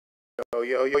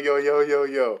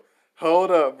Yo.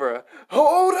 Hold up, bruh.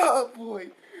 Hold up,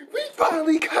 boy. We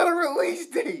finally got a release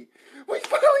date.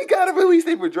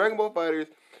 For Dragon Ball FighterZ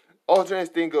Ultra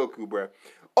Instinct Goku, bruh.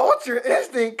 Ultra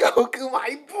Instinct Goku,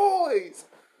 my boys.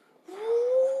 Woo.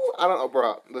 I don't know,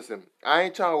 bro. Listen, I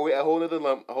ain't trying to wait a whole nother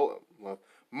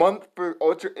month for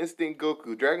Ultra Instinct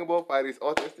Goku. Dragon Ball FighterZ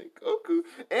Ultra Instinct Goku.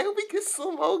 And we get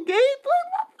some more gameplay,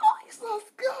 my boys.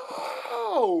 Let's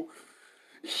go.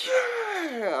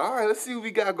 Yeah. Alright, let's see what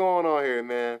we got going on here,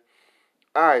 man.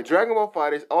 Alright, Dragon Ball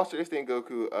FighterZ Ultra Instinct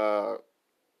Goku.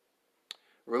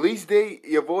 Release date.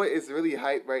 Your boy is really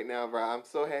hyped right now, bro. I'm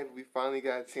so happy we finally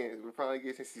got a chance. We finally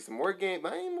get a chance to see some more game.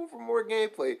 I ain't moving for more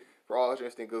gameplay for Ultra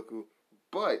Instinct Goku.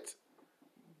 But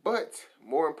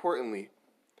more importantly,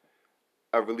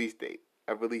 a release date.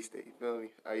 You feel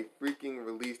me? A freaking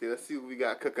release date. Let's see what we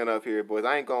got cooking up here, boys.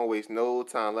 I ain't gonna waste no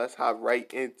time. Let's hop right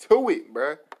into it,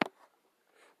 bruh.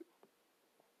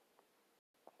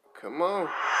 Come on.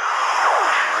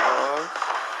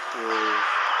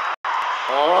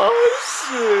 Oh,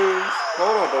 shit.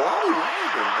 Hold on, but why are we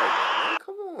lagging like that, man?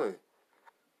 Come on.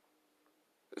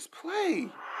 Let's play.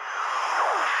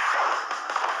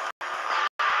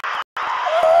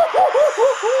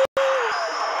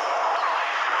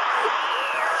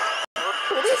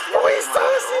 This boy's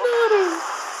tossing on him.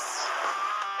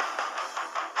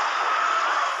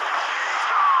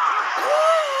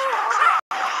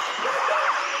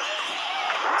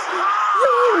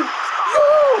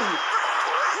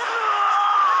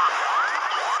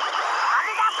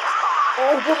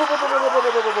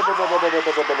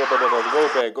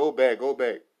 Go back.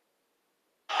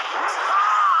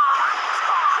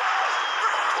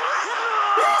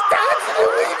 He's dodging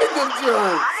and leaving them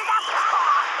jumps.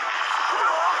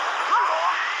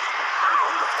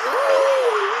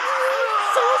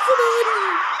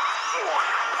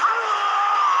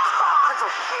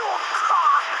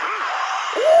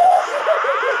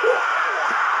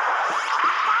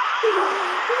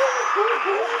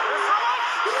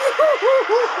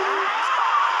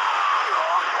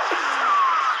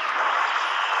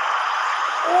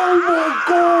 Oh my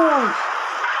gosh!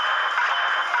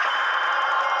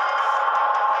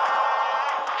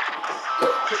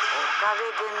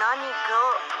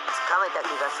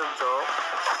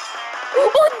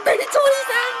 Oh, maybe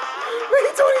 22nd!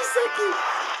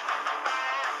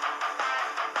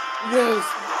 Yes!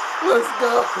 Let's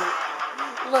go!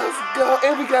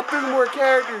 And we got 3 more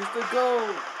characters to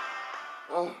go!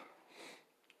 Oh.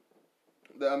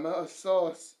 The amount of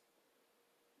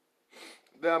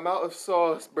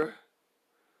sauce, bruh.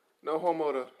 No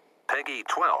homo though. Peggy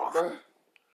 12.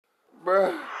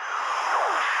 Bruh.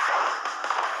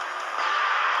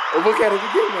 Oh, look at it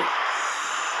again,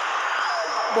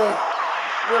 bruh.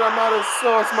 What amount of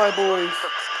sauce, my boys.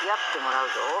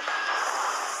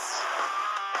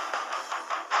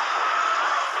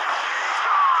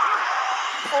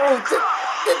 Oh,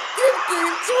 the dip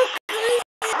game too crazy,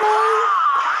 boy.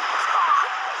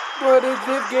 Bro, the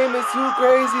dip game is too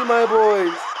crazy, my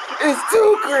boys. It's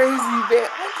too crazy, man.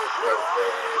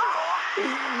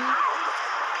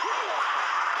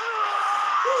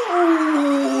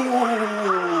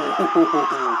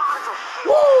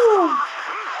 Woo!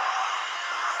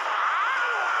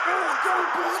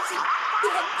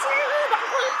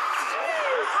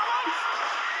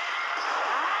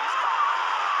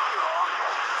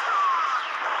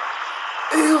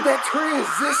 Ew, that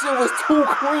transition was too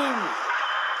clean.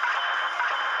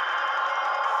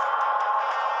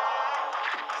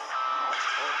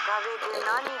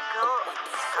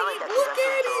 Look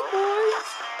at it, boys.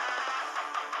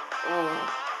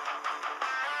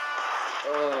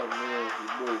 Oh man,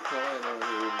 your boy crying out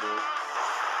here, bro.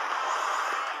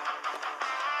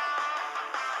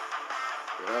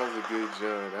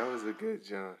 That was a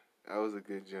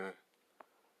good jump.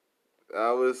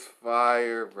 That was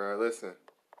fire, bro.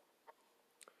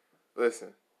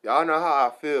 Listen. Y'all know how I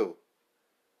feel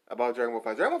about Dragon Ball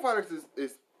FighterZ. Dragon Ball FighterZ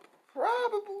is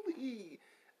probably...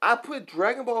 I put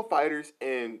Dragon Ball FighterZ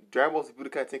and Dragon Ball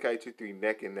Budokai Tenkaichi 3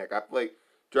 neck and neck. I feel like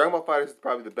Dragon Ball FighterZ is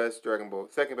probably the best Dragon Ball,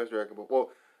 second best Dragon Ball.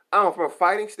 Well, I don't know, from a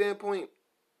fighting standpoint,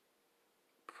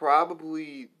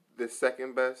 probably the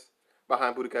second best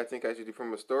behind Budokai Tenkaichi 3.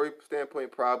 From a story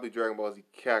standpoint, probably Dragon Ball Z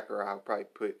Kakarot. I'll probably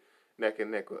put neck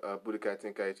and neck with Budokai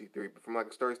Tenkaichi 3. But from like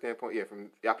a story standpoint,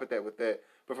 I put that with that.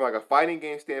 But from like a fighting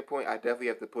game standpoint, I definitely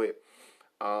have to put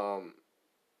Dragon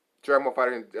Ball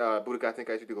FighterZ and Budokai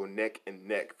Tenkaichi to go neck and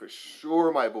neck for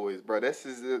sure, my boys, bro. This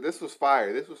was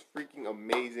fire. This was freaking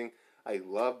amazing. I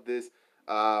love this.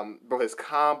 Bro, his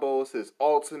combos, his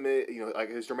ultimate, like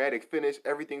his dramatic finish,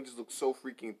 everything just looks so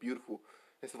freaking beautiful.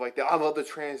 and stuff like that. I love the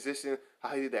transition, how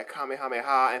he did that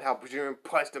Kamehameha, and how Jiren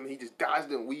punched him, and he just dodged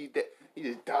and weaved that. He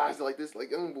just dodged like this,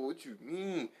 like, what you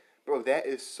mean? Bro, that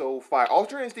is so fire.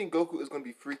 Ultra Instinct Goku is going to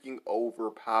be freaking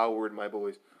overpowered, my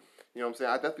boys. You know what I'm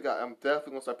saying? I'm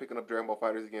definitely gonna start picking up Dragon Ball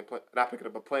FighterZ again. Not picking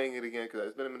up, but playing it again because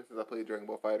it's been a minute since I played Dragon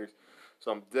Ball FighterZ.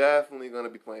 So I'm definitely gonna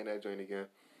be playing that joint again.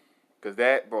 Cause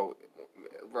that, bro,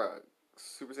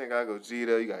 Super Saiyan got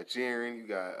Gogeta, you got Jiren, you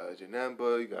got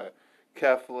Janemba, you got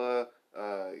Kefla,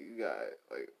 you got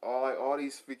all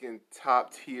these freaking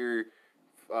top tier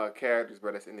characters,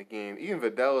 bro. That's in the game. Even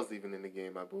Vidal's even in the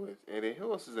game, my boys. And then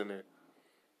who else is in there?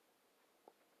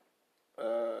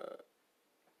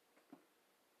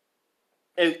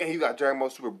 And you got Dragon Ball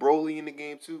Super Broly in the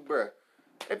game too, bruh.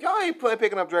 If y'all ain't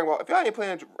picking up Dragon Ball, if y'all ain't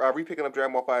playing re-picking up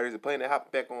Dragon Ball FighterZ and playing that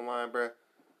hop back online, bruh,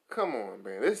 come on,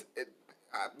 man.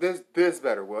 This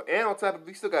better, well. And on top of it,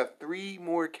 we still got 3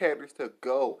 more characters to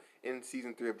go in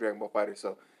season 3 of Dragon Ball FighterZ.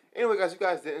 So anyway, guys, you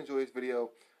guys did enjoy this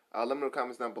video. Let me know in the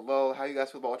comments down below how you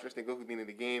guys feel about Ultra Instinct Goku being in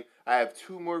the game. I have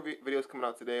 2 more videos coming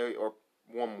out today, or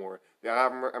 1 more. Yeah,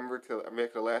 I'm ready to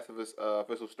make the Last of Us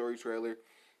official story trailer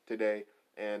today.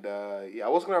 And yeah, I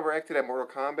was gonna react to that Mortal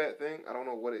Kombat thing. I don't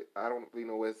really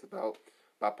know what it's about,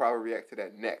 but I'll probably react to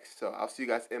that next. So I'll see you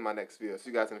guys in my next video. See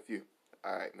you guys in a few.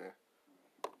 All right, man.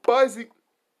 Bye.